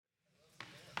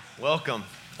Welcome.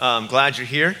 I'm glad you're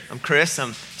here. I'm Chris.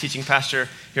 I'm teaching pastor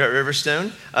here at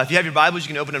Riverstone. If you have your Bibles, you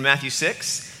can open to Matthew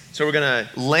 6. So we're going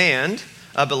to land.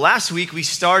 But last week, we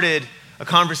started a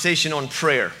conversation on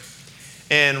prayer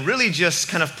and really just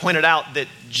kind of pointed out that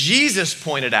Jesus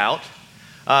pointed out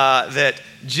that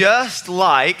just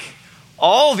like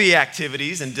all the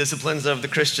activities and disciplines of the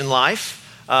Christian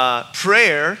life,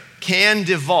 prayer can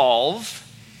devolve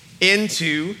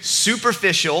into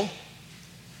superficial,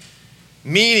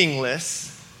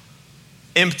 meaningless,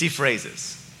 empty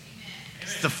phrases.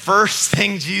 It's the first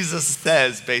thing Jesus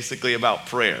says basically about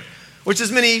prayer, which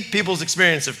is many people's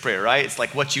experience of prayer, right? It's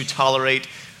like what you tolerate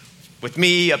with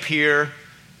me up here,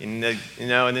 and then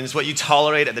it's what you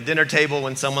tolerate at the dinner table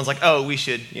when someone's like, oh, we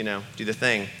should, do the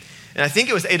thing. And I think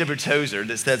it was A.W. Tozer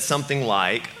that said something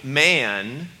like,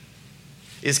 man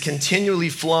is continually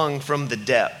flung from the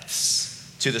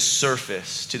depths to the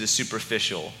surface, to the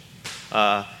superficial,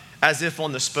 as if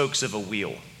on the spokes of a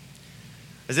wheel.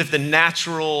 As if the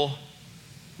natural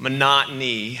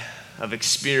monotony of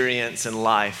experience in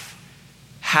life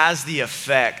has the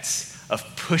effect of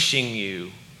pushing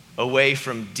you away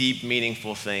from deep,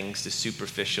 meaningful things to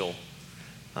superficial,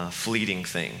 fleeting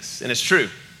things. And it's true.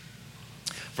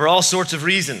 For all sorts of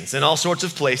reasons, in all sorts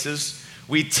of places,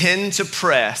 we tend to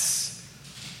press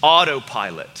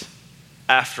autopilot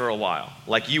after a while.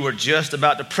 Like you were just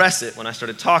about to press it when I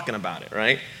started talking about it,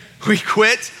 right? We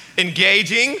quit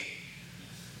engaging.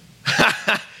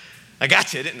 I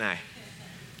got you, didn't I?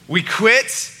 We quit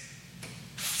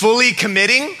fully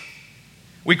committing.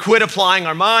 We quit applying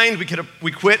our mind.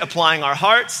 We quit applying our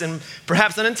hearts, and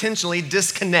perhaps unintentionally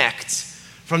disconnect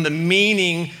from the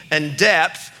meaning and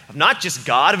depth of not just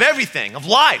God, of everything, of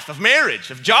life, of marriage,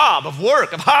 of job, of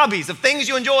work, of hobbies, of things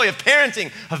you enjoy, of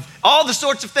parenting, of all the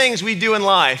sorts of things we do in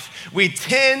life. We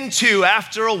tend to,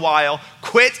 after a while,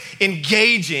 quit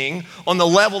engaging on the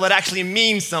level that actually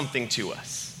means something to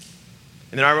us.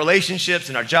 And in our relationships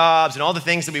and our jobs and all the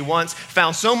things that we once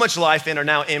found so much life in are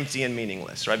now empty and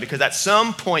meaningless, right? Because at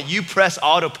some point you press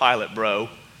autopilot, bro.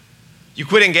 You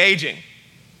quit engaging.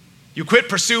 You quit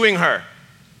pursuing her.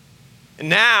 And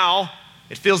now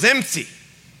it feels empty.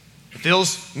 It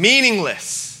feels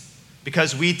meaningless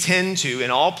because we tend to, in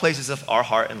all places of our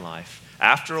heart and life,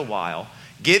 after a while,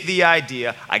 get the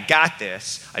idea, I got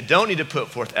this. I don't need to put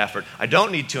forth effort. I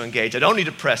don't need to engage. I don't need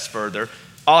to press further.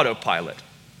 Autopilot.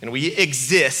 And we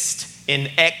exist in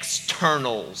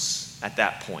externals at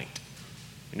that point.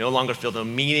 We no longer feel the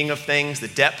meaning of things, the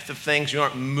depth of things. We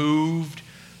aren't moved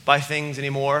by things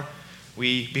anymore.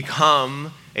 We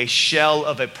become a shell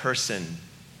of a person,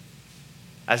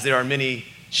 as there are many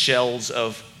shells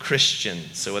of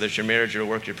Christians. So whether it's your marriage, your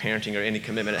work, your parenting, or any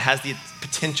commitment, it has the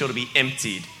potential to be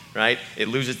emptied, right? It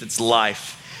loses its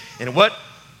life. And what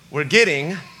we're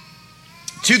getting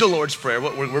to the Lord's Prayer,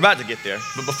 we're about to get there,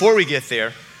 but before we get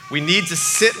there, we need to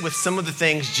sit with some of the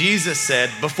things Jesus said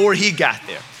before he got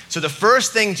there. So the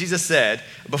first thing Jesus said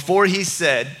before he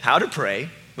said how to pray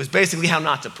was basically how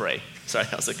not to pray. Sorry,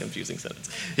 that was a confusing sentence.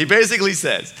 He basically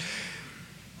says,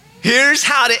 here's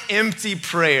how to empty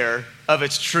prayer of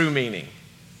its true meaning.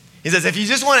 He says, if you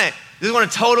just want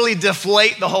to totally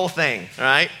deflate the whole thing, all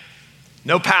right?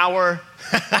 No power,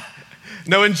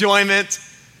 no enjoyment,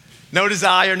 no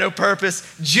desire, no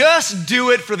purpose. Just do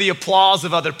it for the applause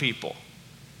of other people.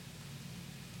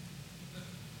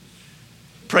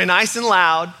 Pray nice and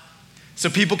loud so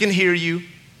people can hear you.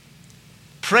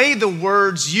 Pray the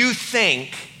words you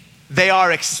think they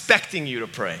are expecting you to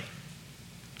pray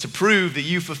to prove that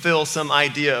you fulfill some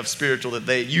idea of spiritual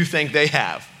that you think they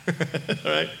have. All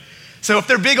right? So if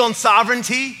they're big on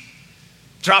sovereignty,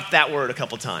 drop that word a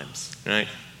couple times, right?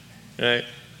 Right?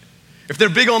 If they're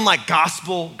big on like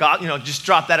gospel, God, just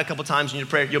drop that a couple times in your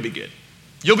prayer, you'll be good.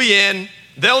 You'll be in.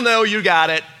 They'll know you got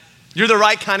it. You're the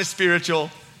right kind of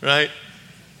spiritual, right?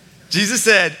 Jesus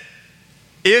said,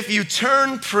 if you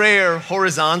turn prayer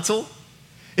horizontal,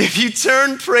 if you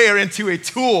turn prayer into a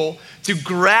tool to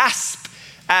grasp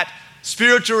at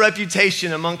spiritual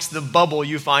reputation amongst the bubble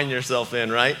you find yourself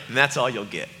in, right? And that's all you'll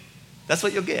get. That's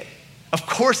what you'll get. Of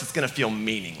course it's going to feel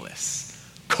meaningless.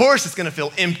 Of course it's going to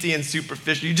feel empty and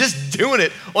superficial. You're just doing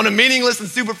it on a meaningless and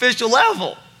superficial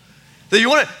level. So if you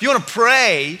want to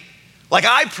pray like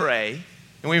I pray,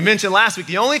 and we mentioned last week,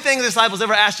 the only thing the disciples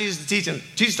ever asked Jesus to teach them,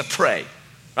 Jesus to pray,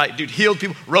 right? Dude, healed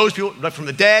people, rose people from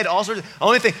the dead, all sorts of, the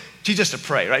only thing, teach us to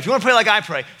pray, right? If you want to pray like I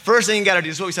pray, first thing you got to do,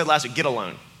 this is what we said last week, get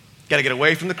alone. Got to get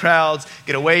away from the crowds,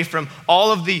 get away from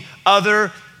all of the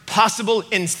other possible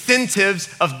incentives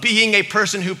of being a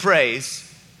person who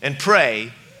prays and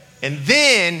pray. And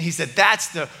then he said, that's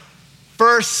the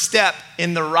first step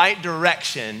in the right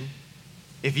direction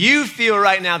If you feel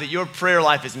right now that your prayer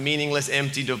life is meaningless,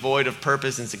 empty, devoid of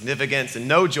purpose and significance and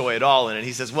no joy at all in it,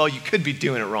 he says, well, you could be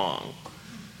doing it wrong.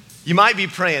 You might be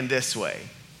praying this way.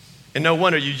 And no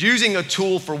wonder, you're using a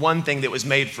tool for one thing that was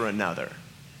made for another.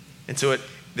 And so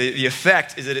the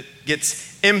effect is that it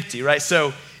gets empty, right?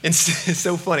 So it's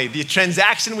so funny. The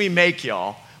transaction we make,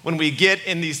 y'all, when we get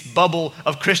in these bubble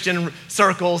of Christian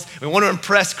circles, we want to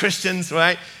impress Christians,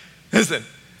 right? Listen,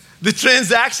 the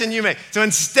transaction you make. So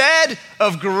instead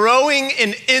of growing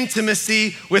in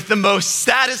intimacy with the most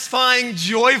satisfying,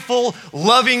 joyful,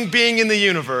 loving being in the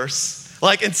universe,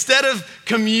 like instead of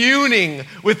communing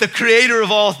with the creator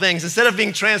of all things, instead of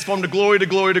being transformed to glory to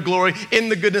glory to glory in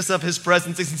the goodness of his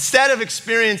presence, instead of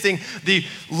experiencing the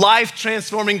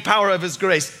life-transforming power of his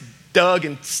grace, Doug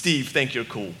and Steve think you're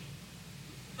cool,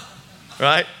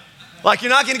 right? Like you're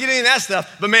not gonna get any of that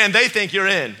stuff, but man, they think you're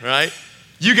in, right?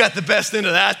 You got the best end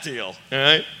of that deal, all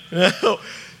right?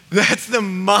 That's the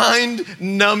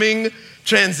mind-numbing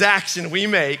transaction we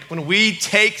make when we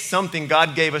take something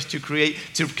God gave us to create,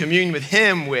 to commune with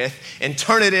him with, and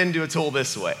turn it into a tool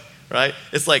this way, right?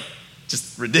 It's like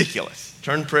just ridiculous.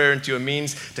 Turn prayer into a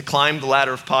means to climb the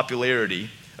ladder of popularity.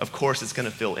 Of course, it's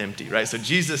gonna feel empty, right? So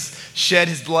Jesus shed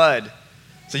his blood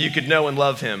so you could know and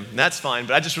love him. And that's fine,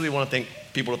 but I just really want to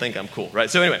people to think I'm cool, right?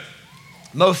 So anyway,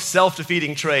 most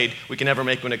self-defeating trade we can ever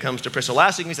make when it comes to prayer. So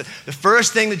last week we said, the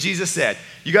first thing that Jesus said,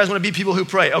 you guys want to be people who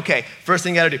pray. Okay, first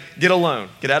thing you got to do, get alone.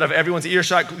 Get out of everyone's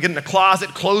earshot, get in a closet,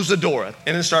 close the door, and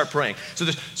then start praying. So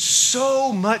there's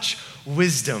so much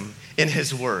wisdom in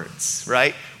his words,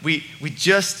 right? We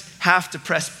just have to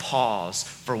press pause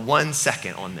for 1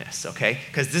 second on this, okay?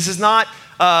 Because this is not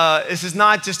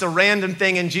just a random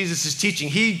thing in Jesus' teaching.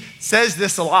 He says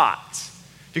this a lot.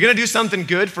 If you're going to do something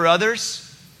good for others,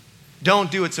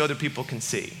 don't do it so other people can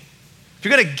see. If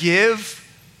you're gonna give,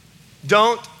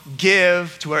 don't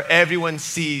give to where everyone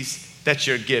sees that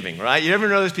you're giving, right? You ever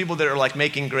know those people that are like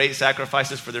making great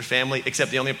sacrifices for their family, except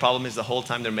the only problem is the whole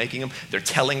time they're making them, they're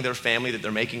telling their family that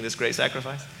they're making this great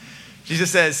sacrifice?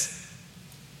 Jesus says,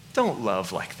 don't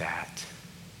love like that.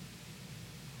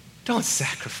 Don't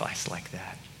sacrifice like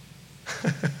that.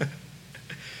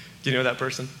 Do you know that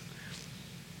person?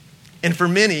 And for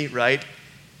many, right,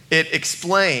 it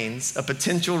explains a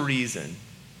potential reason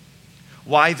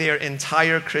why their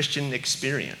entire Christian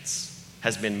experience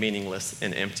has been meaningless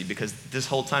and empty, because this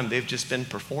whole time they've just been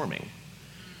performing.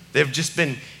 They've just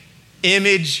been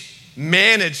image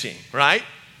managing, right?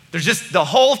 There's just the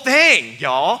whole thing,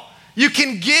 y'all. You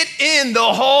can get in the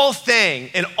whole thing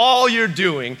and all you're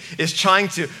doing is trying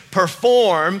to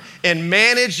perform and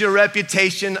manage your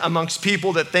reputation amongst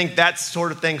people that think that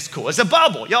sort of thing's cool. It's a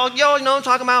bubble. Y'all know what I'm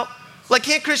talking about? Like,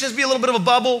 can't Christians be a little bit of a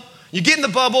bubble? You get in the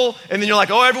bubble, and then you're like,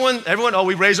 oh, everyone, oh,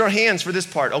 we raise our hands for this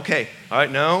part. Okay, all right,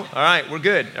 no, all right, we're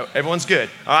good. Everyone's good.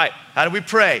 All right, how do we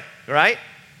pray, all right?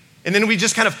 And then we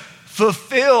just kind of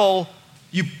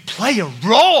you play a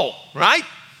role, right?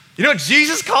 You know what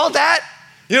Jesus called that?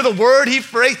 You know the word he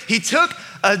phrased? He took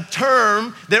a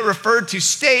term that referred to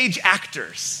stage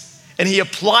actors, and he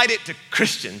applied it to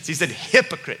Christians. He said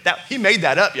hypocrite. He made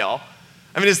that up, y'all.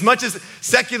 I mean, as much as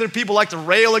secular people like to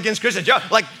rail against Christians,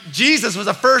 like Jesus was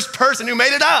the first person who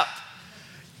made it up.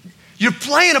 You're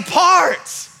playing a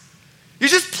part. You're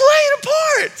just playing a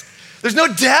part. There's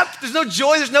no depth, there's no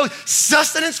joy, there's no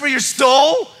sustenance for your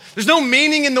soul. There's no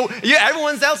meaning in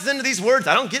everyone else is into these words.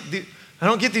 I don't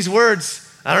get these words.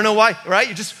 I don't know why, right?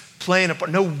 You're just playing a part.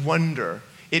 No wonder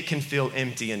it can feel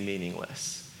empty and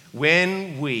meaningless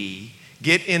when we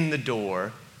get in the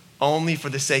door only for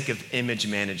the sake of image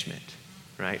management.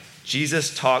 Right?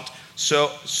 Jesus talked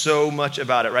so much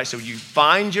about it, right? So you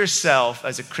find yourself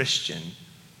as a Christian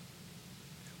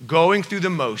going through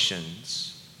the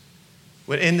motions,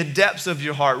 when in the depths of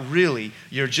your heart, really,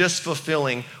 you're just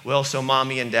fulfilling, well, so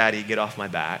mommy and daddy get off my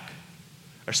back,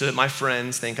 or so that my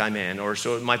friends think I'm in, or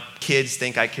so that my kids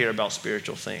think I care about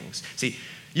spiritual things. See,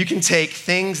 you can take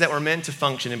things that were meant to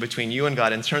function in between you and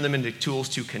God and turn them into tools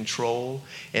to control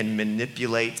and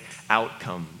manipulate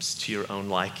outcomes to your own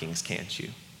likings, can't you?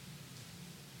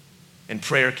 And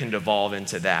prayer can devolve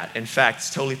into that. In fact,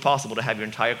 it's totally possible to have your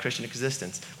entire Christian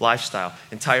existence, lifestyle,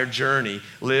 entire journey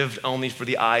lived only for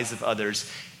the eyes of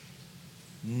others,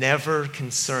 never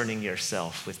concerning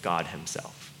yourself with God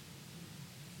himself.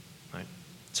 Right?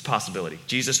 It's a possibility.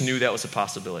 Jesus knew that was a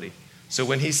possibility. So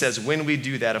when he says, when we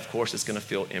do that, of course, it's going to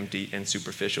feel empty and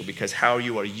superficial, because how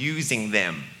you are using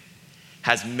them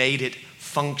has made it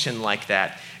function like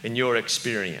that in your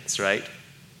experience, right?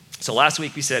 So last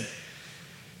week we said,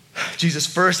 Jesus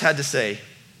first had to say,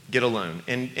 get alone.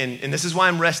 And this is why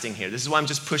I'm resting here. This is why I'm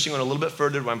just pushing on a little bit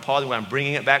further, why I'm pausing, why I'm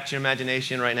bringing it back to your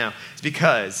imagination right now. It's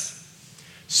because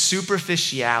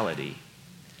superficiality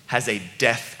has a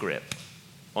death grip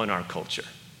on our culture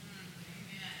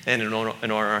and in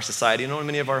our society and on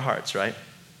many of our hearts, right?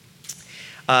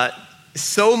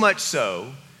 So much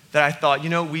so that I thought,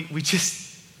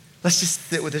 let's just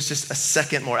sit with this just a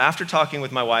second more. After talking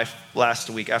with my wife last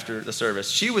week after the service,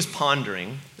 she was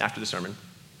pondering, after the sermon,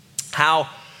 how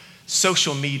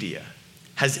social media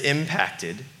has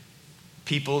impacted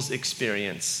people's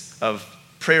experience of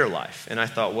prayer life. And I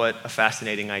thought, what a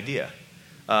fascinating idea.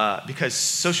 Because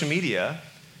social media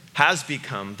has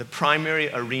become the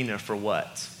primary arena for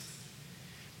what?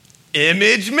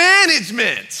 Image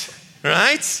management,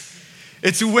 right?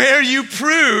 It's where you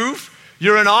prove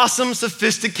you're an awesome,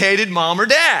 sophisticated mom or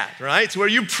dad, right? It's where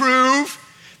you prove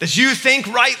that you think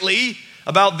rightly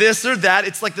about this or that.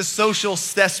 It's like the social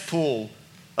cesspool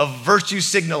of virtue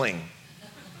signaling.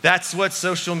 That's what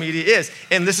social media is.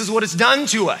 And this is what it's done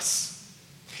to us.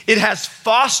 It has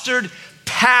fostered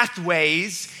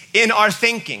pathways in our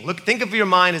thinking. Look, think of your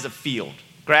mind as a field,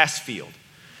 grass field.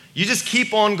 You just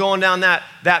keep on going down that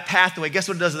pathway. Guess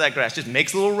what it does to that grass? It just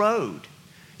makes a little road.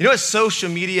 You know what social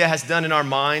media has done in our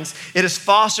minds? It has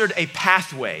fostered a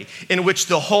pathway in which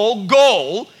the whole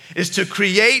goal is to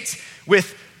create,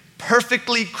 with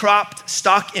perfectly cropped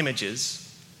stock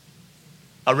images,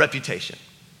 a reputation.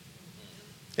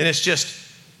 And it's just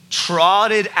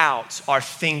trotted out our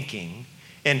thinking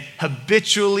and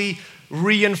habitually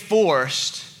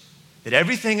reinforced that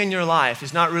everything in your life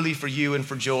is not really for you and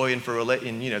for joy and for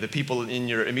the people in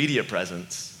your immediate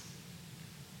presence.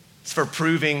 It's for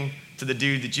proving to the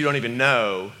dude that you don't even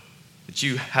know that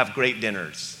you have great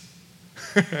dinners.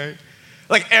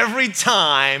 Like every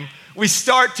time we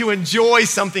start to enjoy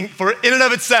something for in and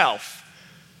of itself,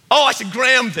 oh, I should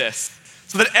gram this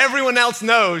so that everyone else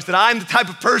knows that I'm the type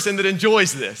of person that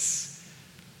enjoys this.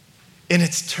 And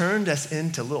it's turned us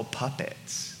into little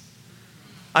puppets.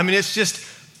 I mean,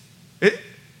 it's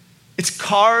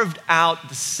carved out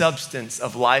the substance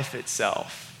of life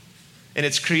itself. And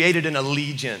it's created an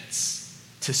allegiance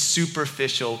to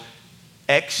superficial,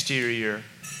 exterior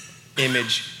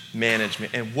image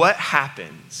management. And what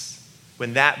happens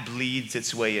when that bleeds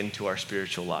its way into our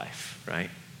spiritual life, right?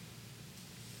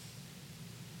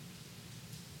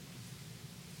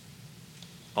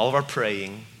 All of our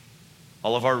praying,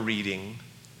 all of our reading,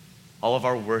 all of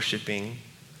our worshiping,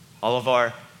 all of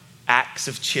our acts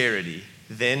of charity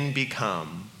then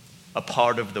become a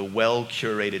part of the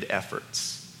well-curated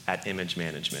efforts at image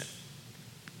management,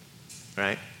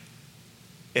 right?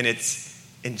 And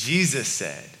Jesus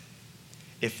said,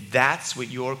 if that's what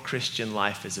your Christian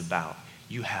life is about,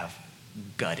 you have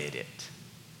gutted it.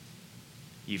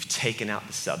 You've taken out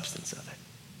the substance of it.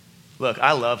 Look,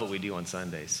 I love what we do on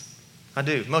Sundays. I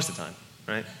do, most of the time,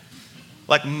 right?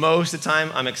 Like most of the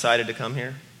time, I'm excited to come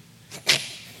here.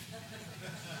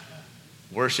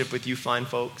 Worship with you fine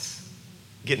folks.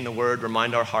 Get in the Word,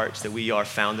 remind our hearts that we are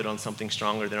founded on something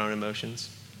stronger than our emotions.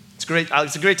 It's great.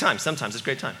 It's a great time. Sometimes it's a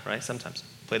great time, right? Sometimes.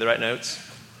 Play the right notes.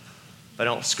 If I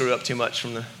don't screw up too much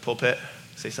from the pulpit,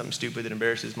 say something stupid that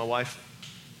embarrasses my wife.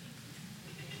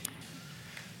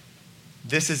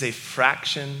 This is a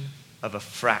fraction of a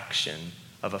fraction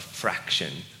of a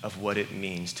fraction of what it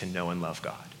means to know and love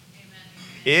God. Amen.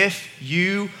 If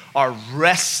you are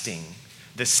resting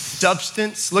the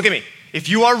substance, look at me, if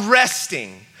you are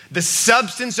resting the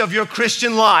substance of your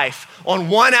Christian life on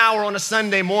 1 hour on a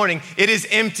Sunday morning, it is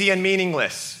empty and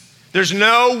meaningless. There's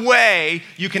no way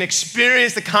you can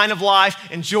experience the kind of life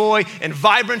and joy and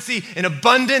vibrancy and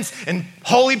abundance and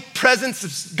holy presence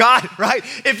of God, right?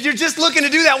 If you're just looking to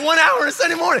do that 1 hour on a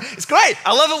Sunday morning, it's great.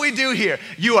 I love what we do here.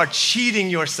 You are cheating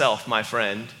yourself, my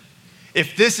friend.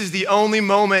 If this is the only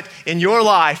moment in your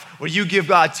life where you give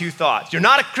God two thoughts, you're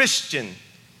not a Christian.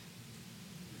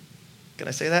 Can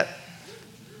I say that?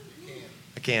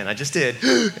 I can. I just did.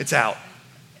 It's out.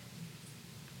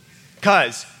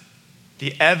 Because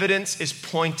the evidence is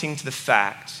pointing to the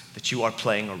fact that you are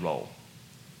playing a role.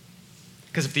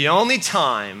 Because if the only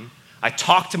time I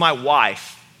talk to my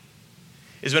wife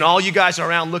is when all you guys are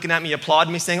around looking at me,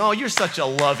 applauding me, saying, oh, you're such a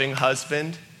loving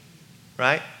husband,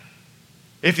 right?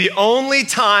 If the only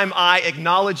time I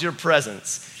acknowledge your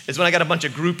presence is when I got a bunch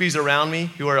of groupies around me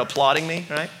who are applauding me,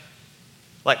 right?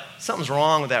 Like, something's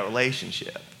wrong with that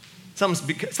relationship.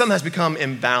 Something has become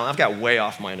imbalanced. I've got way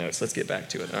off my notes. Let's get back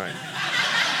to it. All right.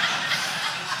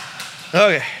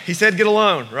 Okay, he said get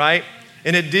alone, right?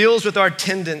 And it deals with our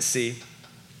tendency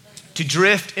to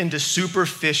drift into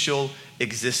superficial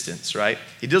existence, right?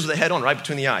 He deals with it head on, right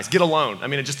between the eyes. Get alone. I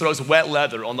mean, it just throws wet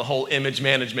leather on the whole image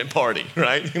management party,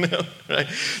 right? Right?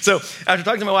 So after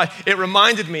talking to my wife, it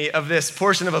reminded me of this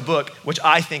portion of a book, which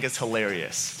I think is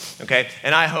hilarious, okay?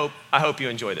 And I hope you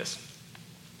enjoy this.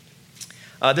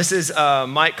 This is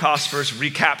Mike Cosper's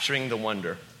Recapturing the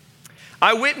Wonder.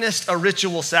 I witnessed a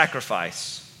ritual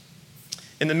sacrifice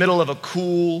in the middle of a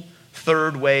cool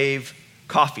third wave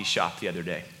coffee shop the other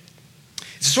day.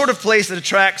 It's the sort of place that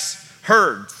attracts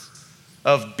herds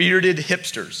of bearded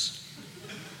hipsters,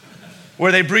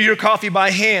 where they brew your coffee by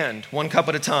hand, one cup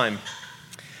at a time.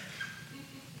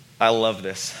 I love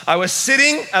this. I was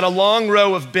sitting at a long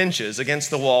row of benches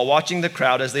against the wall, watching the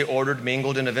crowd as they ordered,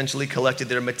 mingled, and eventually collected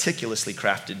their meticulously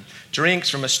crafted drinks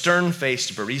from a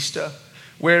stern-faced barista,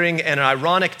 wearing an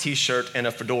ironic t-shirt and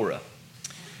a fedora.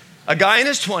 A guy in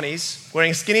his 20s,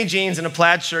 wearing skinny jeans and a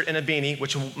plaid shirt and a beanie,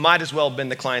 which might as well have been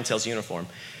the clientele's uniform,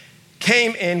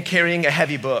 came in carrying a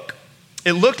heavy book.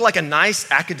 It looked like a nice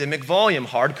academic volume,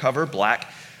 hardcover, black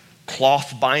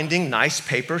cloth binding, nice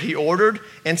paper. He ordered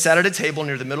and sat at a table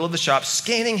near the middle of the shop,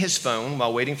 scanning his phone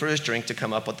while waiting for his drink to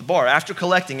come up at the bar. After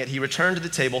collecting it, he returned to the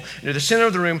table near the center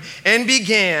of the room and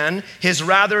began his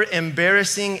rather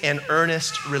embarrassing and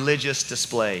earnest religious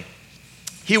display.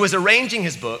 He was arranging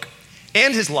his book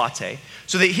and his latte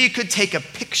so that he could take a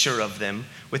picture of them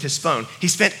with his phone. He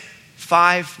spent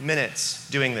 5 minutes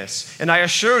doing this. And I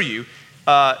assure you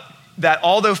that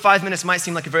although 5 minutes might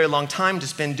seem like a very long time to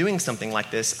spend doing something like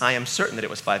this, I am certain that it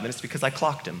was 5 minutes because I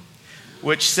clocked him,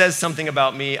 which says something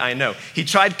about me, I know. He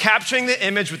tried capturing the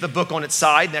image with the book on its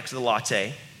side next to the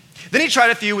latte. Then he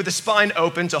tried a few with the spine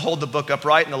open to hold the book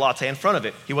upright and the latte in front of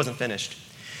it. He wasn't finished.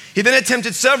 He then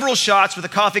attempted several shots with a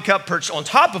coffee cup perched on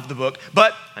top of the book,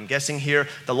 but I'm guessing here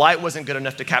the light wasn't good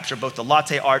enough to capture both the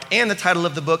latte art and the title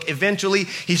of the book. Eventually,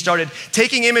 he started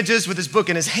taking images with his book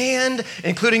in his hand,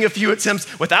 including a few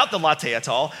attempts without the latte at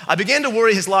all. I began to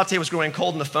worry his latte was growing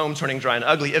cold and the foam turning dry and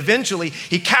ugly. Eventually,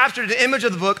 he captured an image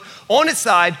of the book on its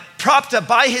side, propped up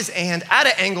by his hand at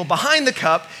an angle behind the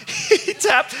cup. He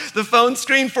tapped the phone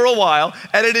screen for a while,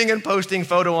 editing and posting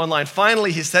photo online.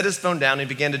 Finally, he set his phone down and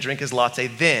began to drink his latte.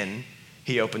 Then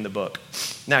he opened the book.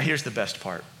 Now, here's the best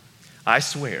part. I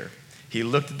swear, he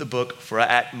looked at the book for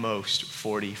at most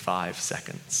 45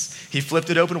 seconds. He flipped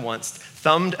it open once,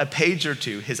 thumbed a page or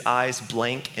two, his eyes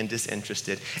blank and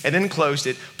disinterested, and then closed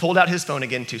it, pulled out his phone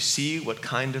again to see what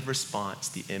kind of response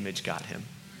the image got him.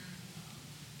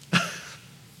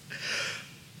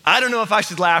 I don't know if I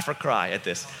should laugh or cry at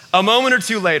this. A moment or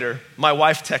two later, my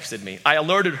wife texted me. I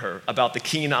alerted her about the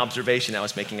keen observation I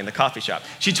was making in the coffee shop.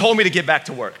 She told me to get back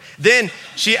to work. Then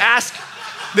she asked,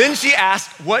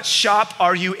 what shop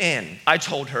are you in? I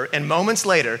told her, and moments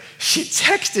later, she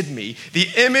texted me the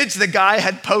image the guy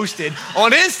had posted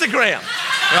on Instagram,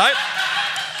 right?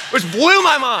 Which blew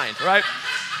my mind, right?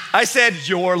 I said,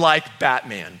 you're like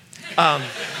Batman.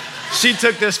 She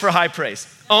took this for high praise.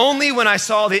 Only when I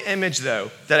saw the image, though,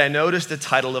 that I noticed the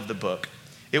title of the book.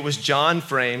 It was John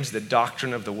Frame's The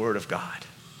Doctrine of the Word of God.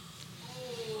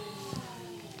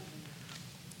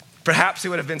 Perhaps it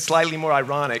would have been slightly more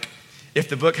ironic if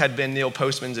the book had been Neil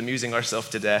Postman's Amusing Ourselves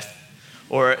to Death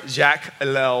or Jacques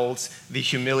Ellul's The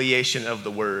Humiliation of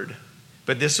the Word.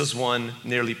 But this was one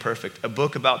nearly perfect, a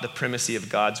book about the primacy of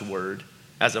God's Word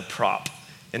as a prop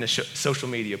in a social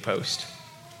media post.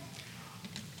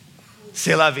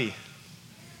 C'est la vie.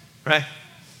 Right?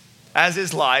 As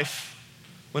is life,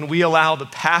 when we allow the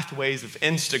pathways of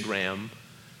Instagram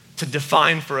to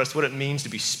define for us what it means to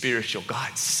be spiritual,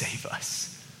 God save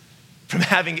us from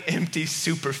having empty,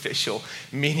 superficial,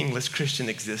 meaningless Christian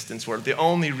existence where the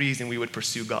only reason we would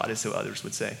pursue God is so others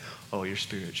would say, oh, you're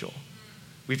spiritual.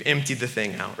 We've emptied the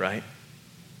thing out, right?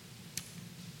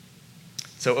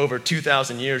 So over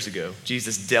 2,000 years ago,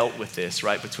 Jesus dealt with this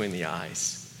right between the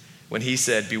eyes when he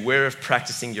said, beware of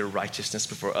practicing your righteousness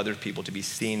before other people to be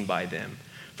seen by them,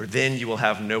 for then you will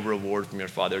have no reward from your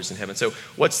fathers in heaven. So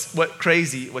what's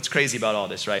crazy about all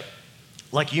this, right?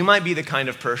 Like you might be the kind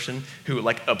of person who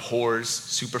like abhors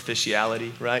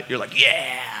superficiality, right? You're like,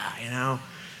 yeah, you know?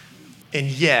 And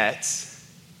yet,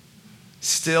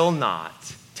 still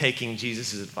not taking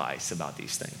Jesus' advice about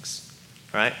these things,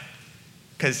 right?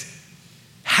 Because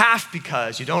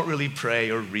you don't really pray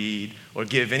or read or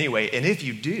give anyway. And if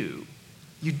you do,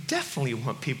 you definitely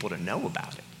want people to know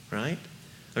about it, right?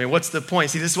 I mean, what's the point?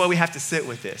 See, this is why we have to sit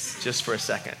with this just for a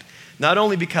second. Not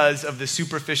only because of the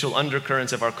superficial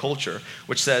undercurrents of our culture,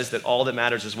 which says that all that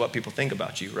matters is what people think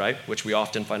about you, right? Which we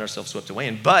often find ourselves swept away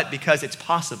in, but because it's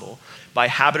possible by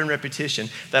habit and repetition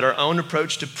that our own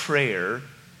approach to prayer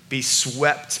be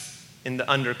swept in the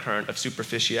undercurrent of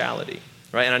superficiality.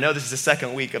 right? And I know this is the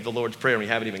second week of the Lord's Prayer and we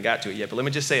haven't even got to it yet, but let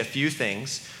me just say a few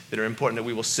things that are important that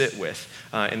we will sit with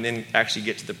and then actually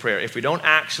get to the prayer. If we don't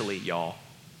actually, y'all,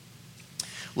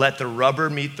 let the rubber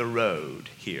meet the road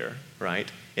here,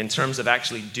 right? In terms of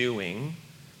actually doing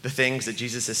the things that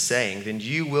Jesus is saying, then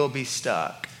you will be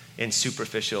stuck in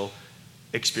superficial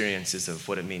experiences of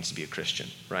what it means to be a Christian,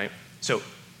 right? So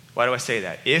why do I say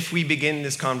that? If we begin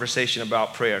this conversation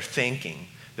about prayer thinking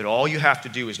that all you have to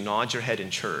do is nod your head in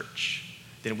church,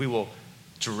 then we will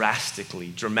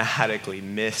dramatically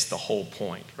miss the whole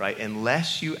point, right?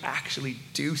 Unless you actually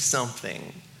do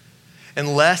something,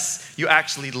 unless you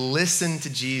actually listen to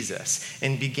Jesus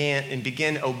and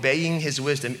begin obeying his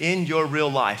wisdom in your real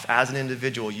life as an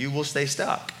individual, you will stay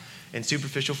stuck in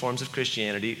superficial forms of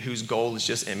Christianity whose goal is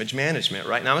just image management,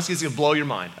 right? Now, this is going to blow your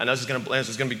mind. I know this is going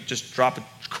to be just drop a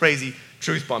crazy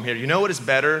truth bomb here. You know what is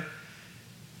better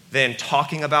than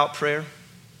talking about prayer?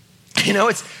 You know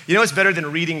what's better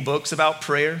than reading books about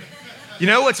prayer? You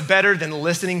know what's better than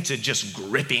listening to just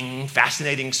gripping,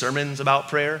 fascinating sermons about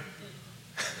prayer?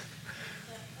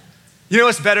 You know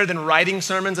what's better than writing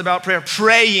sermons about prayer?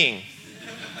 Praying.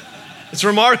 It's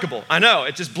remarkable. I know,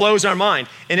 it just blows our mind.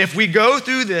 And if we go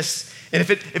through this, and if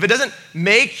it doesn't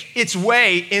make its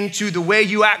way into the way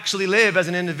you actually live as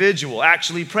an individual,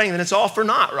 actually praying, then it's all for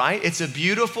naught, right? It's a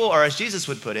beautiful, or as Jesus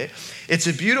would put it, it's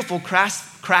a beautiful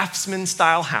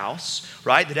craftsman-style house,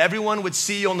 right? That everyone would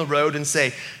see on the road and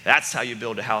say, that's how you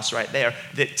build a house right there,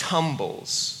 that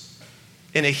tumbles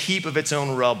in a heap of its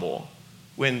own rubble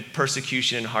when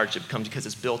persecution and hardship comes because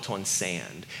it's built on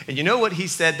sand. And you know what he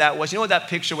said that was? You know what that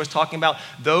picture was talking about?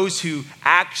 Those who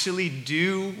actually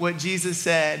do what Jesus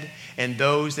said and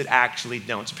those that actually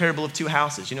don't. It's a parable of two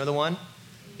houses. You know the one?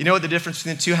 You know what the difference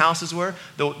between the two houses were?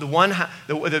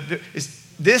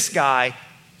 This guy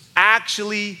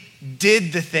actually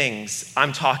did the things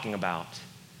I'm talking about.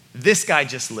 This guy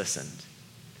just listened.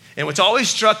 And what's always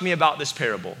struck me about this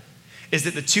parable is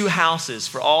that the two houses,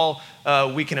 for all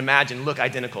we can imagine, look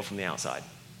identical from the outside.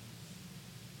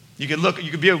 You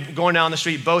could be going down the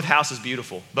street, both houses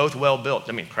beautiful, both well built.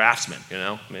 I mean, craftsmen,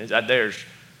 there's,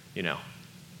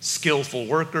 skillful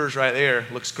workers right there.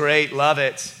 Looks great, love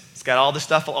it. It's got all the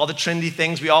stuff, all the trendy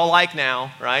things we all like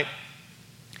now, right?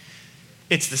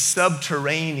 It's the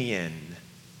subterranean,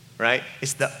 right?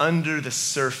 It's the under the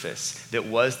surface that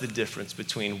was the difference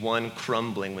between one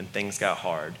crumbling when things got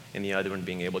hard and the other one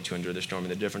being able to endure the storm.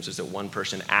 And the difference is that one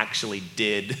person actually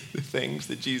did the things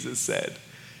that Jesus said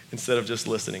instead of just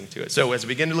listening to it. So as we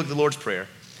begin to look at the Lord's Prayer,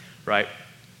 right,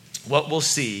 what we'll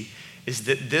see is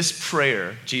that this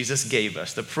prayer Jesus gave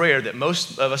us, the prayer that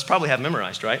most of us probably have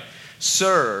memorized, right,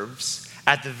 serves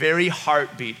at the very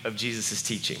heartbeat of Jesus'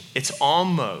 teaching.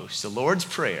 The Lord's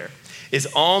Prayer is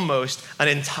almost an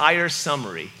entire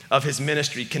summary of his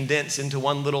ministry condensed into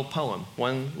one little poem,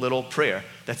 one little prayer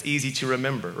that's easy to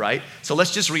remember, right? So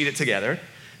let's just read it together.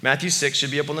 Matthew 6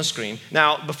 should be up on the screen.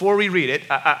 Now, before we read it,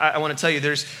 I want to tell you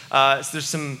there's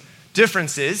some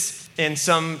differences in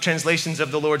some translations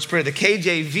of the Lord's Prayer. The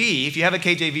KJV, if you have a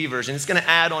KJV version, it's going to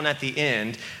add on at the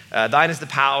end, thine is the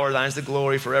power, thine is the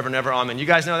glory, forever and ever, amen. You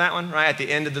guys know that one, right? At the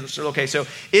end of the, okay, so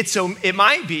it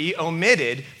might be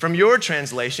omitted from your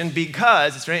translation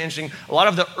because, it's very interesting, a lot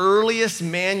of the earliest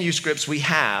manuscripts we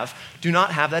have do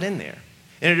not have that in there.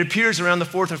 And it appears around the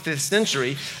 4th or 5th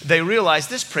century, they realized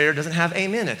this prayer doesn't have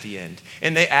amen at the end.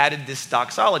 And they added this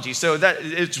doxology. So that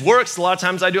it works. A lot of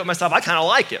times I do it myself. I kind of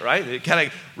like it, right? It kind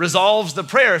of resolves the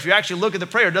prayer. If you actually look at the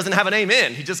prayer, it doesn't have an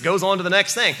amen. He just goes on to the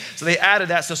next thing. So they added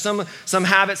that. So some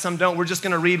have it, some don't. We're just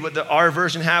going to read what our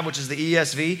version have, which is the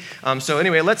ESV. So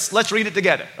anyway, let's read it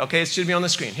together. Okay, it should be on the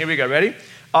screen. Here we go. Ready?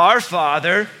 Our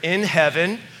Father in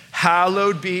heaven,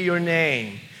 hallowed be your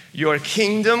name. Your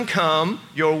kingdom come,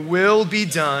 your will be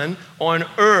done on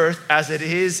earth as it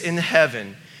is in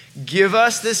heaven. Give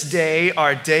us this day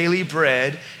our daily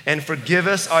bread and forgive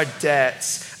us our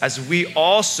debts as we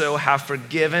also have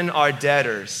forgiven our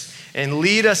debtors. And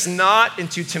lead us not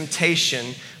into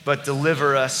temptation, but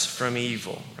deliver us from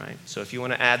evil, right? So if you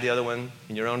want to add the other one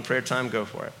in your own prayer time, go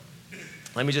for it.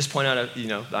 Let me just point out,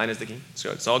 thine is the king.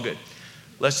 So it's all good.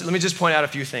 Let me just point out a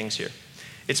few things here.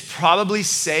 It's probably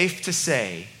safe to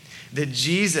say that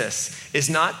Jesus is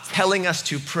not telling us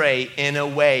to pray in a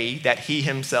way that he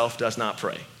himself does not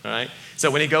pray, all right?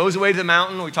 So when he goes away to the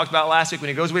mountain, we talked about last week, when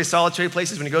he goes away to solitary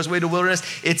places, when he goes away to wilderness,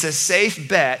 it's a safe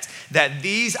bet that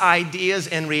these ideas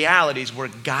and realities were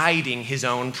guiding his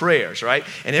own prayers, right?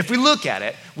 And if we look at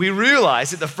it, we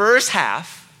realize that the first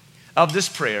half of this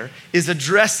prayer is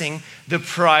addressing the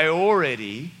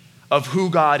priority of who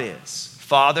God is,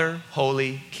 Father,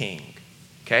 Holy, King,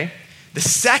 okay? The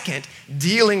second,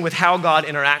 dealing with how God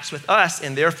interacts with us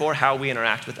and therefore how we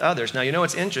interact with others. Now, you know,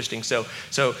 it's interesting. So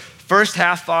first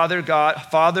half, Father, God,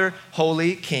 Father,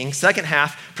 Holy, King. Second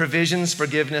half, provisions,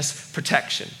 forgiveness,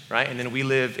 protection, right? And then we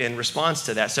live in response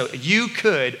to that. So you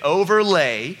could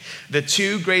overlay the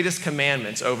two greatest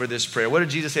commandments over this prayer. What did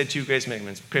Jesus say two greatest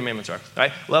commandments are,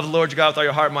 right? Love the Lord your God with all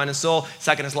your heart, mind, and soul.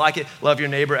 Second is like it, love your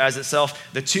neighbor as itself.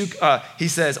 He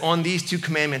says, on these two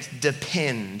commandments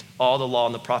depend all the law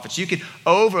and the prophets. You could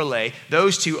overlay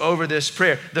those two over this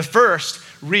prayer. The first,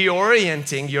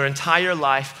 reorienting your entire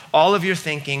life, all of your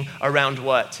thinking around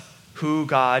what? Who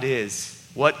God is,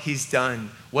 what he's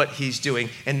done, what he's doing.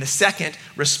 And the second,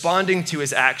 responding to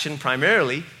his action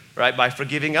primarily, right, by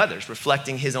forgiving others,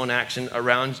 reflecting his own action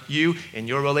around you in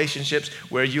your relationships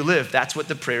where you live. That's what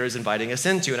the prayer is inviting us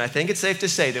into. And I think it's safe to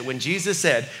say that when Jesus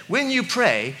said, when you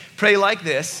pray like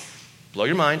this, blow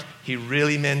your mind, he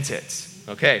really meant it.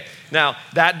 Okay, now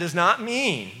that does not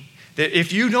mean that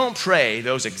if you don't pray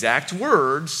those exact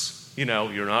words, you know,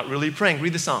 you're not really praying.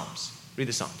 Read the Psalms,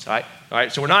 all right? All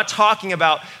right, so we're not talking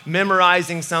about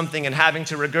memorizing something and having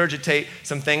to regurgitate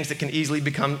some things that can easily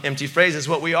become empty phrases.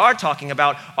 What we are talking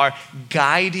about are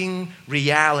guiding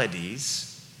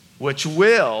realities which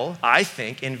will, I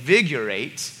think,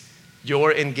 invigorate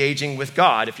your engaging with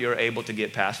God if you're able to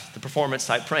get past the performance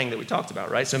type praying that we talked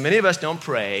about, right? So many of us don't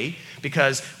pray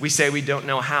because we say we don't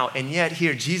know how. And yet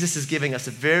here, Jesus is giving us a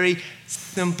very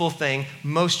simple thing.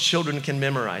 Most children can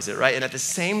memorize it, right? And at the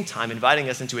same time, inviting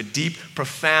us into a deep,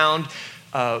 profound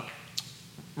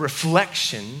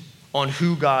reflection on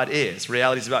who God is,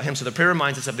 realities about him. So the prayer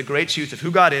reminds us of the great truth of who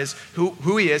God is,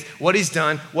 who he is, what he's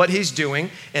done, what he's doing,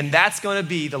 and that's going to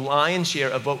be the lion's share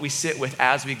of what we sit with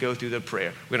as we go through the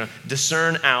prayer. We're going to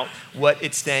discern out what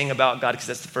it's saying about God, because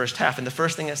that's the first half. And the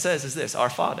first thing it says is this, our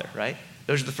Father, right?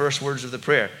 Those are the first words of the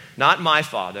prayer. Not my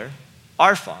Father,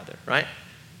 our Father, right?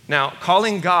 Now,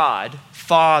 calling God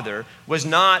Father was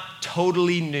not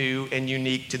totally new and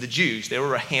unique to the Jews. There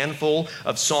were a handful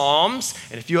of Psalms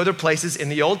and a few other places in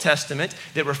the Old Testament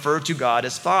that referred to God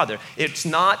as Father. It's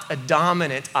not a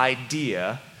dominant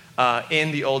idea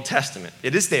in the Old Testament.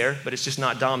 It is there, but it's just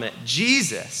not dominant.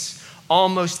 Jesus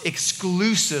almost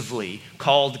exclusively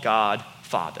called God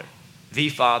Father. The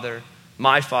Father,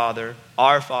 my Father,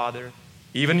 our Father,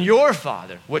 even your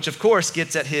Father, which of course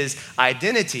gets at his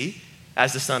identity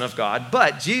as the Son of God.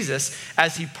 But Jesus,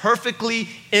 as he perfectly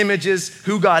images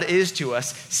who God is to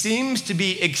us, seems to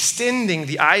be extending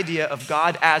the idea of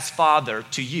God as Father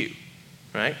to you,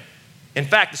 right? In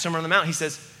fact, the Sermon on the Mount, he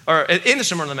says, or in the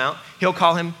Sermon on the Mount, he'll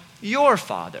call him your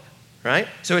Father, right?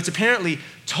 So it's apparently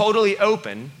totally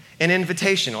open and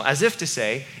invitational, as if to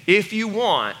say, if you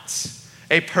want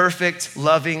a perfect,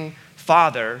 loving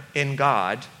Father in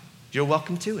God, you're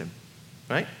welcome to him.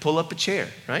 Right? Pull up a chair,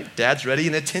 right? Dad's ready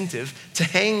and attentive to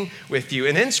hang with you.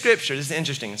 And in Scripture, this is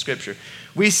interesting in Scripture,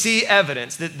 we see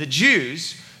evidence that the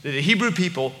Jews, that the Hebrew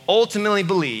people ultimately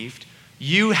believed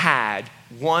you had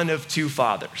one of two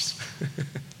fathers.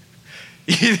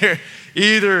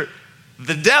 Either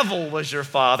the devil was your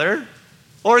father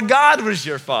or God was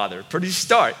your father. Pretty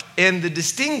stark. And the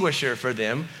distinguisher for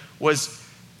them was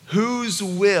whose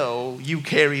will you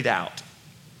carried out.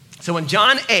 So in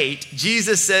John 8,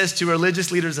 Jesus says to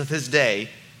religious leaders of his day,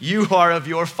 you are of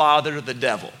your father, the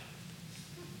devil.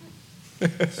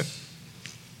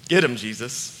 Get him,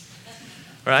 Jesus.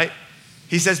 Right?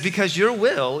 He says, because your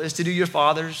will is to do your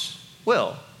father's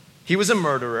will. He was a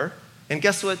murderer, and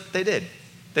guess what they did?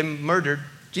 They murdered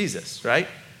Jesus, right?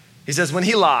 He says when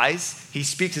he lies, he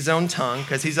speaks his own tongue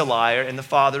because he's a liar and the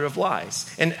father of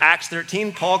lies. In Acts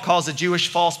 13, Paul calls a Jewish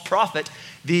false prophet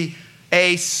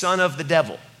a son of the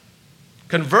devil.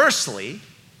 Conversely,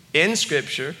 in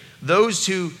Scripture, those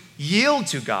who yield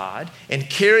to God and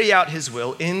carry out his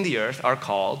will in the earth are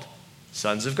called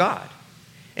sons of God.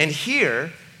 And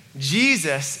here,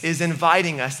 Jesus is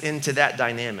inviting us into that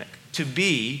dynamic, to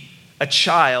be a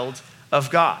child of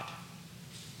God.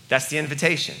 That's the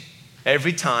invitation.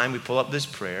 Every time we pull up this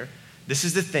prayer, this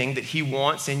is the thing that he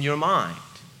wants in your mind,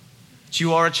 that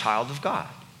you are a child of God.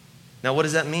 Now, what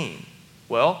does that mean?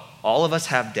 Well, all of us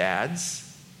have dads.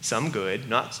 Some good,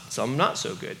 some not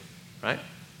so good, right?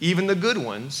 Even the good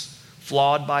ones,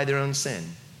 flawed by their own sin.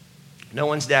 No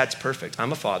one's dad's perfect.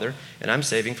 I'm a father, and I'm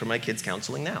saving for my kids'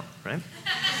 counseling now, right?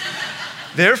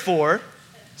 Therefore,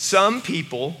 some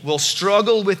people will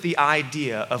struggle with the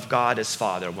idea of God as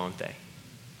Father, won't they?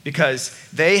 Because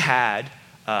they had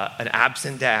an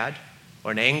absent dad,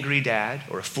 or an angry dad,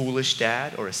 or a foolish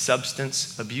dad, or a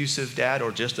substance abusive dad,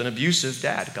 or just an abusive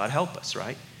dad. God help us,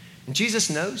 right? And Jesus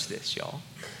knows this, y'all.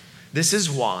 This is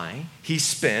why he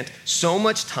spent so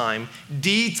much time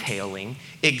detailing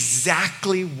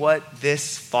exactly what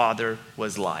this father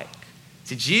was like.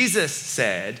 See, Jesus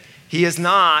said he is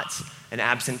not an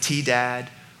absentee dad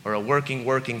or a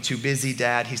working, too busy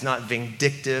dad. He's not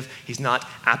vindictive. He's not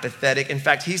apathetic. In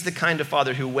fact, he's the kind of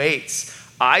father who waits,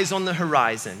 eyes on the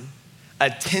horizon,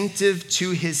 attentive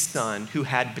to his son who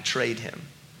had betrayed him,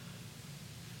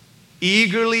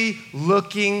 eagerly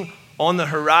looking on the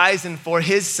horizon for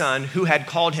his son who had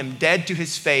called him dead to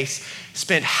his face,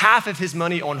 spent half of his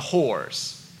money on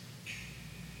whores.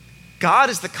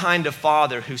 God is the kind of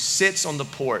father who sits on the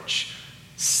porch,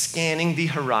 scanning the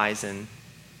horizon,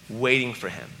 waiting for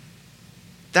him.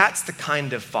 That's the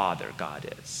kind of father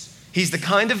God is. He's the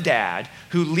kind of dad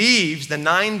who leaves the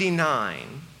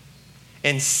 99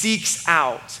 and seeks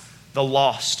out the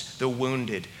lost, the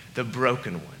wounded, the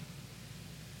broken one.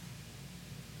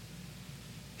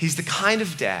 He's the kind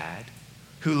of dad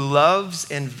who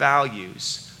loves and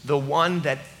values the one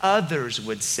that others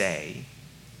would say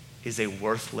is a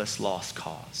worthless lost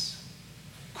cause.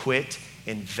 Quit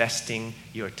investing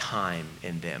your time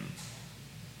in them.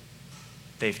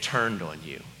 They've turned on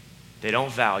you. They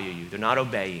don't value you. They're not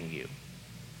obeying you.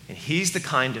 And he's the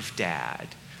kind of dad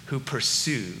who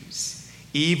pursues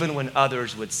even when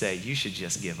others would say, you should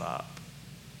just give up.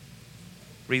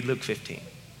 Read Luke 15.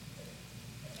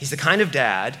 He's the kind of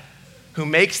dad who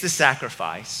makes the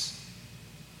sacrifice,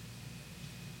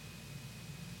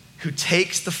 who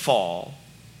takes the fall,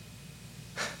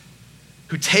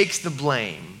 who takes the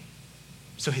blame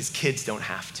so his kids don't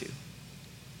have to.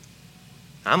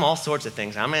 I'm all sorts of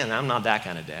things. I'm not that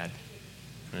kind of dad,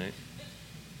 right?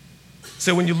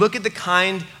 So when you look at the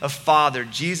kind of father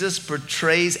Jesus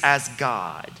portrays as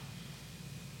God,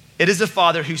 it is a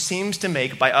father who seems to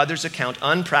make, by others' account,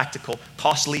 unpractical,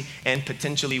 costly, and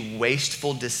potentially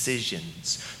wasteful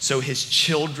decisions so his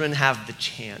children have the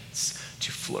chance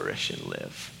to flourish and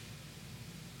live.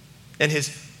 And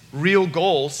his real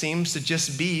goal seems to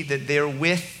just be that they're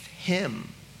with him.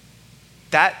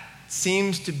 That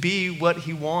seems to be what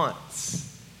he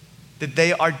wants, that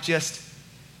they are just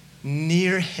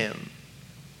near him,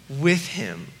 with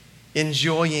him,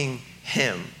 enjoying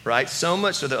him, right? So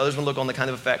much so that others will look on the kind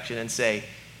of affection and say,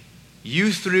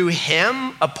 you threw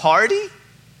him a party?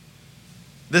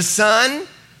 The son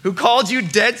who called you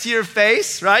dead to your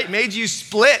face, right? Made you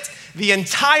split the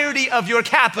entirety of your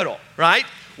capital, right?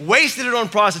 Wasted it on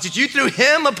prostitutes. You threw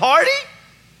him a party?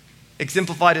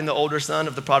 Exemplified in the older son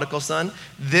of the prodigal son.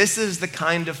 This is the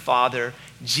kind of father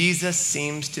Jesus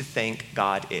seems to think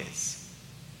God is.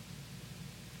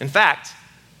 In fact,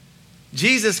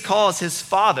 Jesus calls his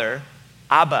father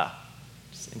Abba.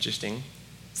 It's interesting.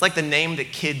 It's like the name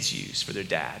that kids use for their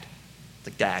dad,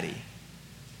 like daddy.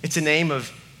 It's a name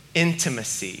of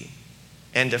intimacy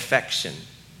and affection.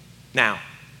 Now,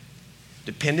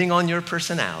 depending on your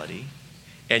personality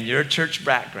and your church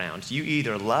background, you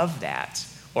either love that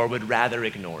or would rather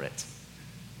ignore it.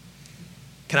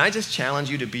 Can I just challenge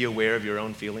you to be aware of your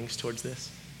own feelings towards this?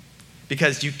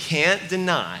 Because you can't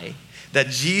deny that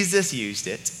Jesus used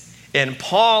it, and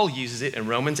Paul uses it in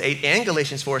Romans 8 and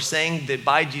Galatians 4, saying that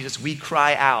by Jesus we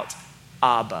cry out,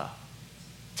 Abba,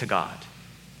 to God,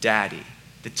 Daddy.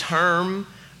 The term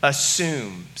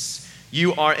assumes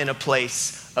you are in a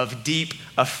place of deep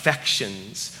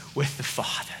affections with the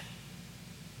Father,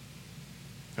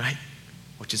 right?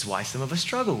 Which is why some of us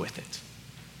struggle with it.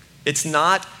 It's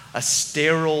not a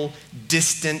sterile,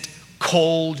 distant,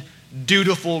 cold,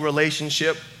 dutiful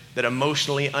relationship that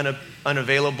emotionally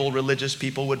unavailable religious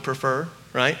people would prefer,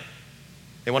 right?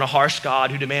 They want a harsh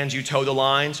God who demands you toe the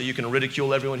line so you can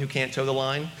ridicule everyone who can't toe the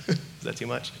line. Is that too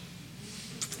much?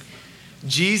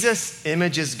 Jesus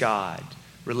images God,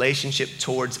 relationship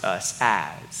towards us,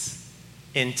 as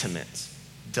intimate,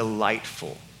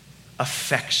 delightful,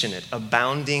 affectionate,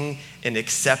 abounding in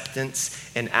acceptance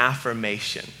and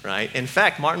affirmation, right? In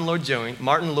fact, Martin Lloyd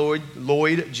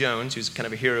Jones, who's kind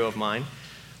of a hero of mine,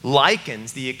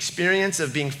 likens the experience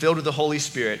of being filled with the Holy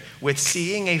Spirit with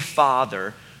seeing a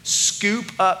father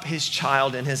scoop up his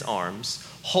child in his arms,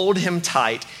 hold him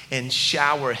tight, and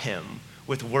shower him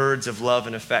with words of love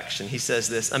and affection. He says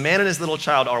this: a man and his little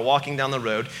child are walking down the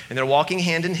road, and they're walking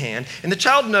hand in hand, and the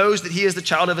child knows that he is the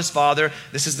child of his father.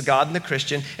 This is the God and the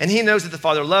Christian, and he knows that the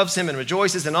father loves him and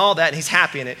rejoices and all that, and he's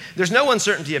happy in it. There's no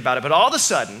uncertainty about it, but all of a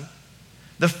sudden,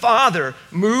 the father,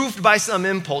 moved by some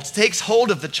impulse, takes hold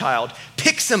of the child,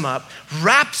 picks him up,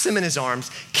 wraps him in his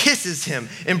arms, kisses him,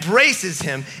 embraces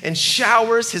him, and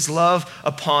showers his love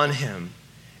upon him.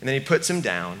 And then he puts him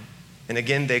down, and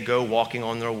again they go walking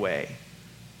on their way.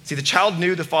 See, the child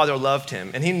knew the father loved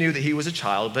him, and he knew that he was a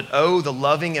child, but oh, the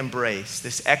loving embrace,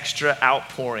 this extra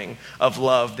outpouring of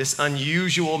love, this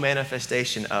unusual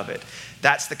manifestation of it.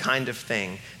 That's the kind of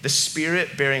thing. The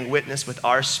Spirit bearing witness with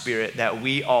our spirit that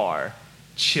we are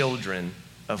children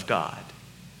of God.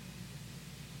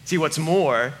 See, what's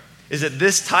more is that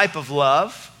this type of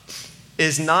love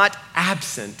is not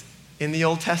absent in the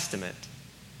Old Testament.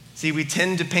 See, we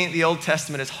tend to paint the Old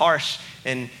Testament as harsh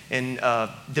and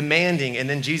demanding, and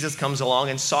then Jesus comes along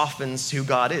and softens who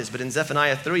God is. But in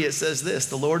Zephaniah 3, it says this: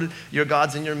 the Lord your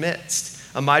God's in your midst,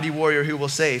 a mighty warrior who will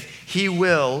save. He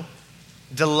will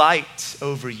delight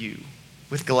over you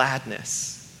with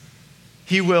gladness.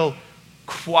 He will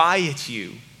quiet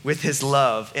you with his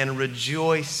love and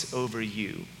rejoice over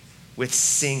you with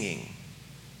singing.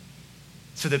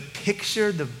 So the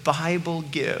picture the Bible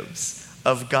gives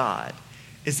of God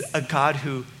is a God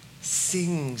who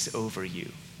sings over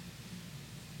you,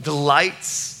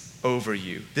 delights over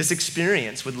you. This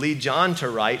experience would lead John to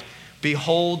write,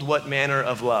 behold what manner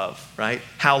of love, right?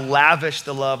 How lavish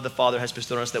the love the Father has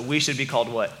bestowed on us, that we should be called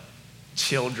what?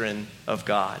 Children of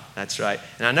God. That's right.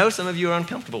 And I know some of you are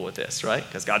uncomfortable with this, right?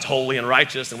 Because God's holy and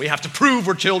righteous and we have to prove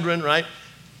we're children, right?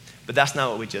 But that's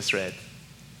not what we just read.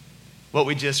 What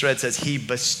we just read says he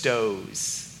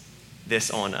bestows this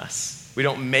on us. We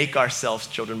don't make ourselves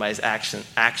children by his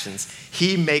actions.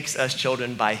 He makes us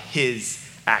children by his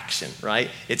action, right?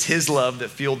 It's his love that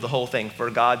fueled the whole thing. For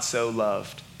God so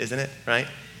loved, isn't it, right?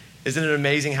 Isn't it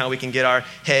amazing how we can get our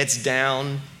heads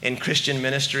down in Christian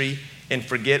ministry and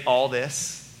forget all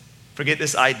this? Forget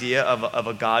this idea of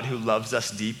a God who loves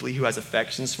us deeply, who has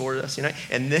affections for us, you know?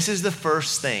 And this is the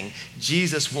first thing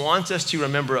Jesus wants us to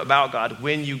remember about God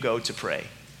when you go to pray.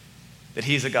 That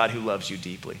he's a God who loves you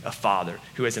deeply, a Father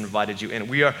who has invited you in.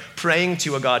 We are praying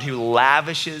to a God who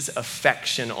lavishes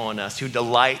affection on us, who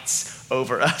delights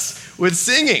over us with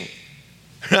singing,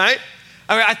 right?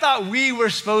 I mean, I thought we were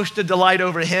supposed to delight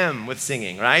over him with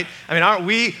singing, right? I mean, aren't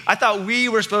we? I thought we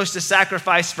were supposed to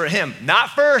sacrifice for him.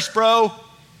 Not first, bro.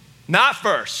 Not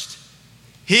first.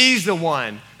 He's the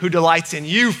one who delights in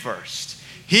you first.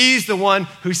 He's the one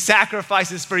who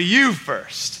sacrifices for you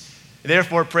first.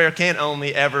 Therefore, prayer can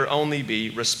only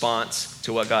be response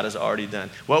to what God has already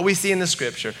done. What we see in the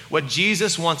scripture, what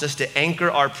Jesus wants us to anchor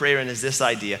our prayer in is this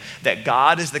idea that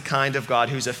God is the kind of God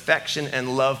whose affection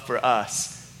and love for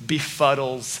us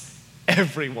befuddles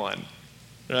everyone,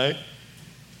 right?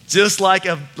 Just like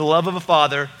the love of a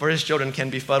father for his children can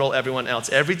befuddle everyone else.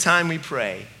 Every time we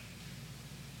pray,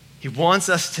 he wants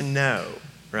us to know,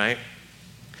 right?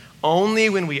 Only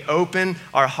when we open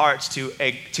our hearts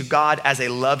to God as a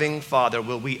loving Father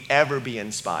will we ever be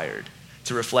inspired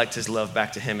to reflect his love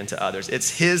back to him and to others. It's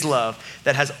his love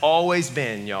that has always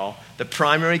been, y'all, the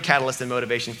primary catalyst and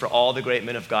motivation for all the great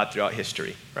men of God throughout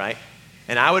history, right?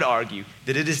 And I would argue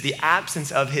that it is the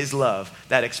absence of his love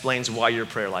that explains why your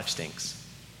prayer life stinks.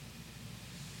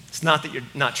 It's not that you're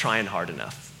not trying hard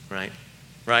enough, right?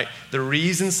 Right? The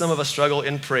reason some of us struggle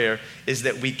in prayer is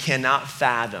that we cannot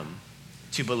fathom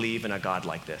to believe in a God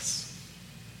like this.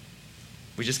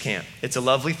 We just can't. It's a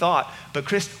lovely thought. But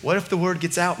Chris, what if the word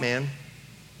gets out, man?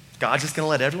 God's just going to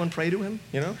let everyone pray to him,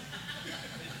 you know?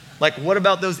 Like, what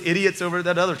about those idiots over at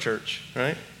that other church,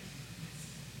 right?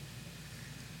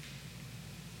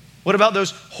 What about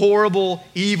those horrible,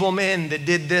 evil men that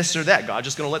did this or that? God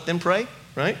just going to let them pray,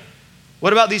 right?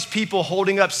 What about these people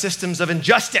holding up systems of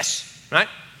injustice, right?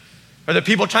 Are the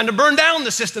people trying to burn down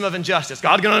the system of injustice?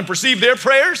 God going to perceive their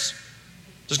prayers?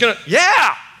 Just going to,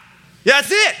 yeah, that's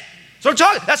it. So I'm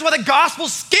talking, that's why the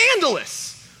gospel's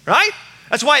scandalous, right?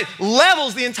 That's why it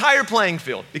levels the entire playing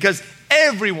field, because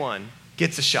everyone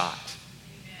gets a shot.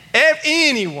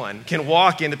 Anyone can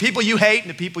walk in, the people you hate and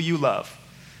the people you love.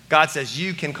 God says,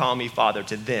 you can call me Father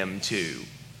to them too,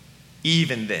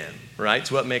 even them, right?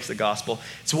 It's what makes the gospel.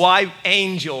 It's why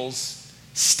angels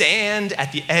stand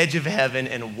at the edge of heaven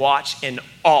and watch in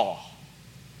awe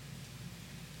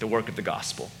the work of the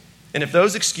gospel. And if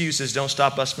those excuses don't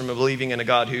stop us from believing in a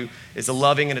God who is a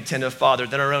loving and attentive Father,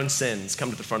 then our own sins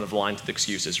come to the front of the line to the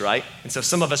excuses, right? And so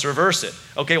some of us reverse it.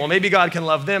 Okay, well, maybe God can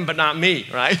love them, but not me,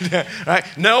 right? Right?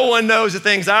 No one knows the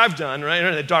things I've done,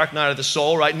 right? The dark night of the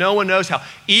soul, right? No one knows how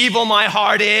evil my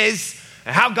heart is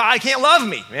and how God can't love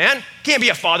me, man. Can't be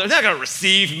a father. They're not going to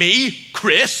receive me,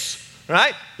 Chris,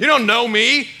 right? You don't know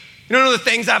me. You don't know the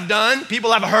things I've done.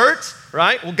 People I've hurt,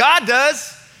 right? Well, God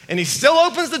does, and he still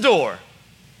opens the door.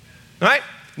 Right?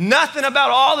 Nothing about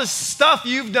all the stuff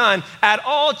you've done at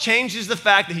all changes the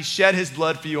fact that he shed his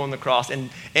blood for you on the cross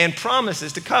and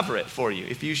promises to cover it for you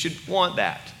if you should want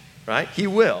that, right? He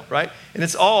will, right? And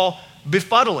it's all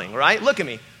befuddling, right? Look at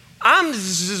me. I'm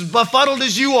as befuddled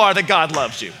as you are that God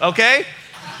loves you, okay?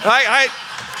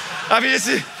 I mean,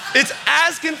 it's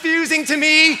as confusing to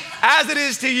me as it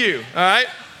is to you, all right?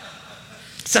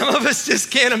 Some of us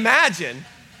just can't imagine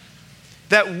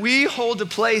that we hold a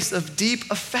place of deep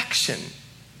affection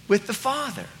with the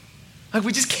Father. Like,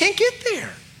 we just can't get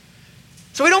there.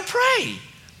 So we don't pray.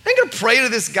 I ain't gonna pray to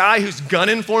this guy who's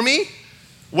gunning for me,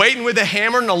 waiting with a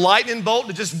hammer and a lightning bolt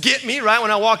to just get me, right,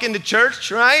 when I walk into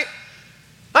church, right?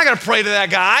 I'm not gonna pray to that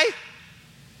guy.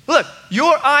 Look,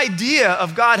 your idea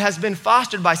of God has been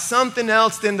fostered by something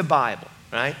else than the Bible,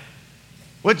 right?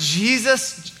 What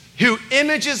Jesus, who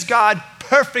images God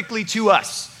perfectly to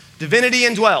us, divinity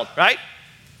indwelled, right?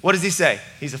 What does he say?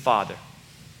 He's a father.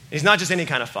 He's not just any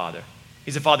kind of father.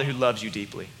 He's a father who loves you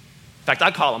deeply. In fact, I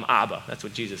call him Abba. That's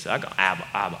what Jesus said. I call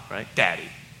Abba, right? Daddy.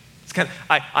 It's kind of,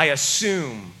 I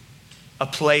assume a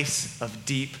place of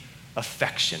deep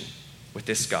affection with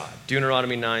this God.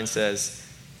 Deuteronomy 9 says,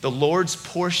 the Lord's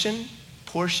portion,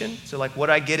 so like what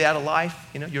I get out of life,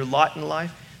 your lot in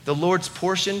life, the Lord's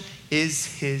portion is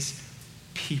his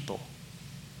people.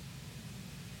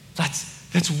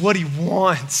 That's what he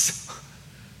wants.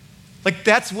 Like,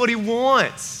 that's what he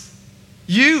wants.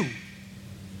 You.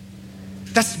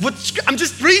 I'm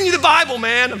just reading you the Bible,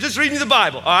 man. I'm just reading you the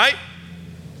Bible, all right?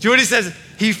 Do you know what he says?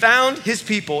 He found his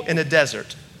people in a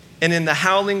desert, and in the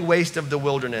howling waste of the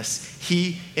wilderness,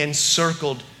 he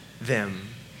encircled them.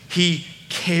 He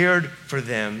cared for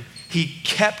them. He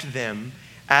kept them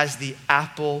as the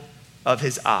apple of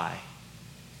his eye,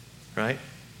 right?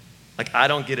 Like, I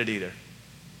don't get it either.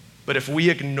 But if we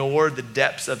ignore the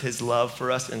depths of his love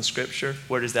for us in Scripture,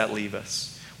 where does that leave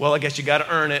us? Well, I guess you got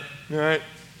to earn it, right?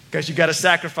 I guess you got to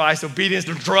sacrifice obedience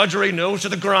to drudgery, nose to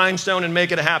the grindstone, and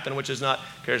make it happen, which is not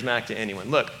charismatic to anyone.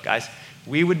 Look, guys,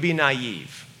 we would be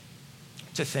naive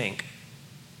to think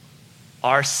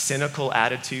our cynical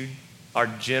attitude, our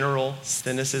general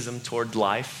cynicism toward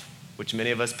life, which many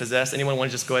of us possess. Anyone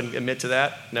want to just go ahead and admit to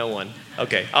that? No one.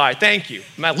 Okay, all right, thank you.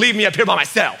 Leave me up here by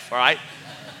myself, all right?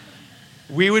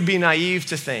 We would be naive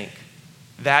to think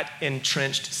that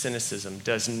entrenched cynicism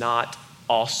does not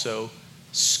also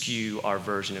skew our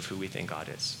version of who we think God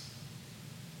is.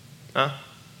 Huh?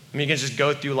 I mean, you can just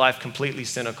go through life completely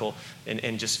cynical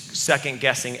and just second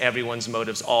guessing everyone's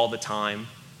motives all the time.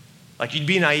 Like, you'd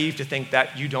be naive to think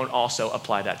that you don't also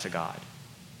apply that to God.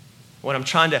 What I'm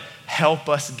trying to help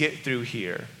us get through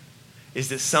here is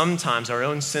that sometimes our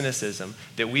own cynicism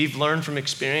that we've learned from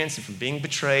experience and from being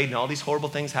betrayed and all these horrible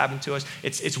things happen to us,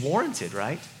 it's warranted,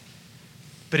 right?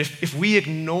 But if we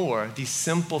ignore these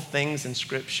simple things in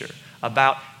Scripture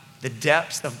about the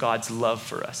depths of God's love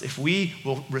for us, if we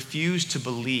will refuse to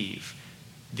believe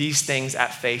these things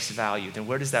at face value, then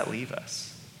where does that leave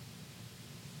us?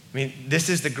 I mean, this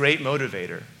is the great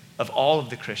motivator of all of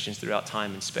the Christians throughout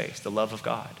time and space, the love of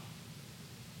God.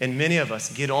 And many of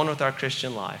us get on with our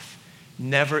Christian life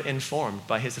never informed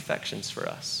by his affections for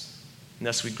us. And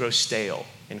thus we grow stale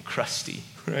and crusty,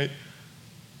 right?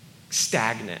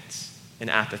 Stagnant and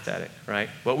apathetic, right?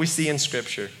 What we see in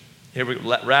Scripture,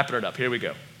 wrapping it up, here we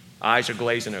go. Eyes are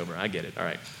glazing over, I get it, all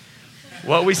right.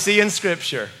 What we see in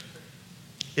Scripture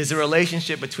is a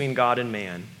relationship between God and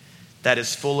man that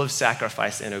is full of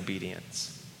sacrifice and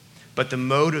obedience. But the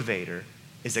motivator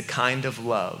is a kind of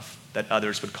love that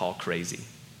others would call crazy,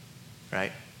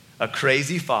 right? A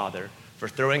crazy father for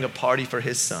throwing a party for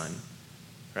his son,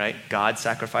 right? God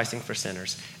sacrificing for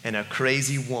sinners, and a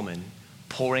crazy woman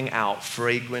pouring out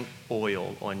fragrant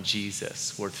oil on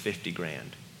Jesus worth 50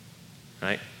 grand,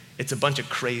 right? It's a bunch of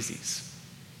crazies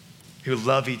who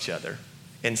love each other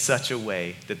in such a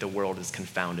way that the world is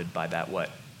confounded by that what?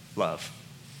 Love.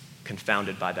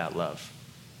 Confounded by that love.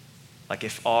 Like,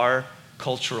 if our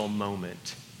cultural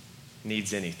moment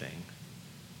needs anything,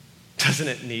 doesn't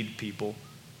it need people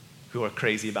who are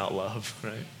crazy about love,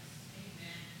 right? Amen.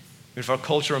 If our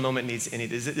cultural moment needs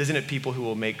anything, isn't it people who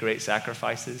will make great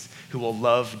sacrifices, who will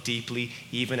love deeply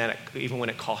even when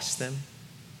it costs them?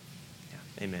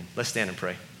 Yeah. Amen. Let's stand and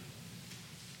pray.